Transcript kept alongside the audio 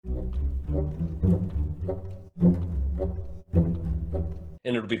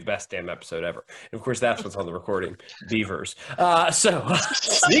And it'll be the best damn episode ever. And of course, that's what's on the recording, beavers. So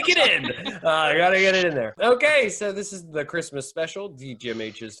sneak it in. I gotta get it in there. Okay, so this is the Christmas special,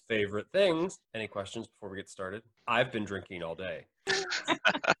 DGMH's favorite things. Any questions before we get started? I've been drinking all day.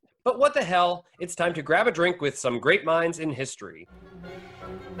 But what the hell? It's time to grab a drink with some great minds in history.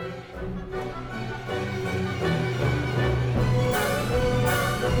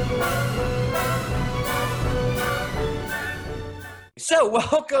 So,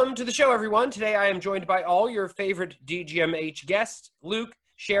 welcome to the show, everyone. Today, I am joined by all your favorite DGMH guests, Luke,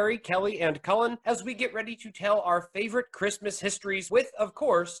 Sherry, Kelly, and Cullen, as we get ready to tell our favorite Christmas histories with, of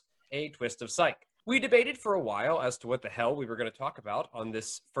course, a twist of psych. We debated for a while as to what the hell we were going to talk about on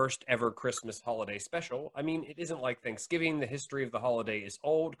this first ever Christmas holiday special. I mean, it isn't like Thanksgiving. The history of the holiday is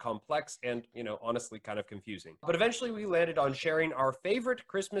old, complex, and, honestly kind of confusing. But eventually we landed on sharing our favorite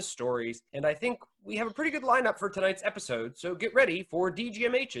Christmas stories, and I think we have a pretty good lineup for tonight's episode, so get ready for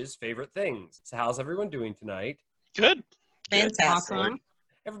DGMH's favorite things. So how's everyone doing tonight? Good. Fantastic. Awesome.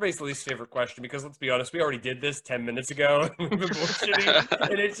 Everybody's least favorite question, because let's be honest, we already did this 10 minutes ago. We've been bullshitting,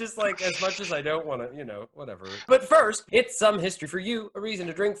 and it's just like, as much as I don't want to, whatever. But first, it's some history for you, a reason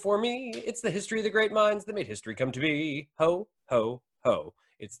to drink for me. It's the history of the great minds that made history come to be. Ho, ho, ho.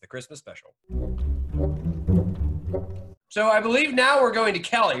 It's the Christmas special. So I believe now we're going to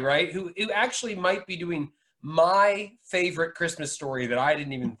Kelly, right? Who actually might be doing my favorite Christmas story that I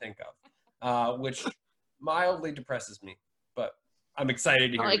didn't even think of, which mildly depresses me. But I'm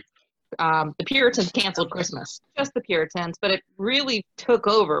excited to hear it. The Puritans canceled Christmas. Just the Puritans, but it really took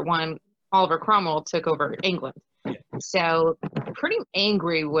over when Oliver Cromwell took over England. Yeah. So pretty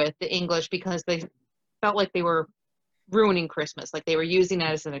angry with the English because they felt like they were ruining Christmas. Like they were using it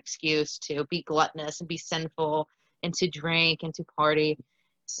as an excuse to be gluttonous and be sinful and to drink and to party.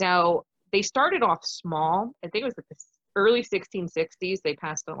 So they started off small. I think it was like the early 1660s. They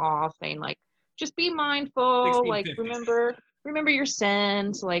passed a law saying like, just be mindful, like remember your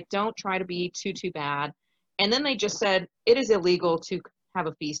sins, like don't try to be too bad. And then they just said it is illegal to have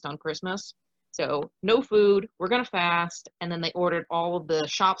a feast on Christmas. So no food, we're going to fast. And then they ordered all of the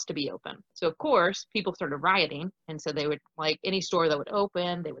shops to be open. So of course, people started rioting. And so they would, like any store that would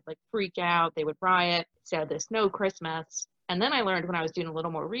open, they would like freak out, they would riot, said there's no Christmas. And then I learned when I was doing a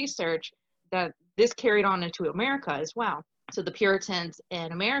little more research that this carried on into America as well. So the Puritans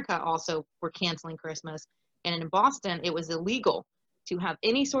in America also were canceling Christmas. And in Boston, it was illegal to have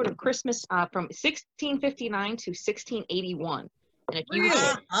any sort of Christmas from 1659 to 1681. And if you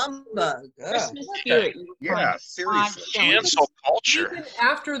were Christmas spirit, seriously. Cancel culture. Even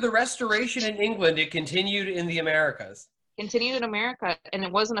after the Restoration in England, it continued in the Americas. Continued in America, and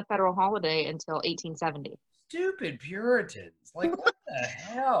it wasn't a federal holiday until 1870. Stupid Puritans. Like, what the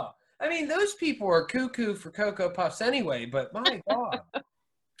hell? I mean, those people are cuckoo for Cocoa Puffs anyway, but my God.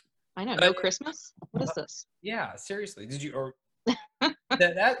 I know, no Christmas? What is this? Yeah, seriously. Did you, or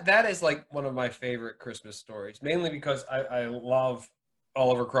that is like one of my favorite Christmas stories, mainly because I love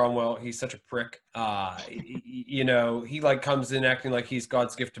Oliver Cromwell. He's such a prick. He like comes in acting like he's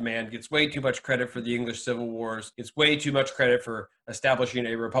God's gift to man, gets way too much credit for the English Civil Wars, gets way too much credit for establishing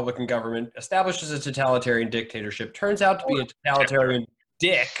a Republican government, establishes a totalitarian dictatorship, turns out to be a totalitarian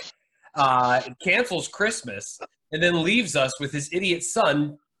dick, cancels Christmas, and then leaves us with his idiot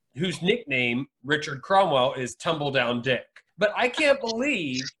son, whose nickname, Richard Cromwell, is Tumbledown Dick. But I can't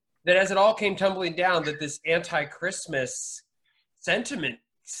believe that as it all came tumbling down, that this anti-Christmas sentiment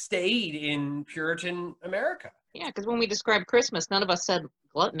stayed in Puritan America. Yeah, because when we described Christmas, none of us said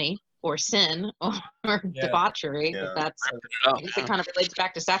gluttony or sin or debauchery. Yeah. That's it kind of relates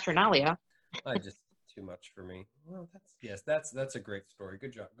back to Saturnalia. Too much for me. Well, that's a great story.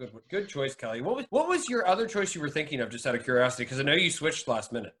 Good job. Good choice, Kelly. What was your other choice you were thinking of, just out of curiosity? Because I know you switched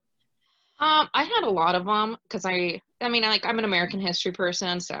last minute. I had a lot of them because I'm an American history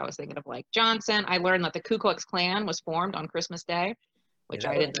person, so I was thinking of like Johnson. I learned that the Ku Klux Klan was formed on Christmas Day, which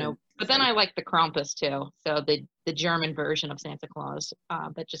I didn't know. But then I liked the Krampus too, so the German version of Santa Claus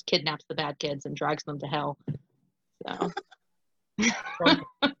that just kidnaps the bad kids and drags them to hell. So.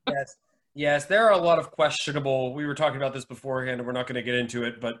 Yes, there are a lot of questionable, we were talking about this beforehand and we're not going to get into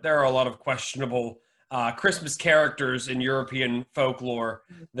it, but there are a lot of questionable Christmas characters in European folklore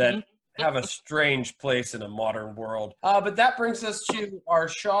that have a strange place in a modern world. But that brings us to our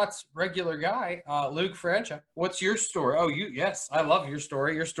shots regular guy, Luke Francia. What's your story? Oh, yes, I love your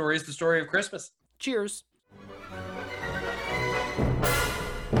story. Your story is the story of Christmas. Cheers.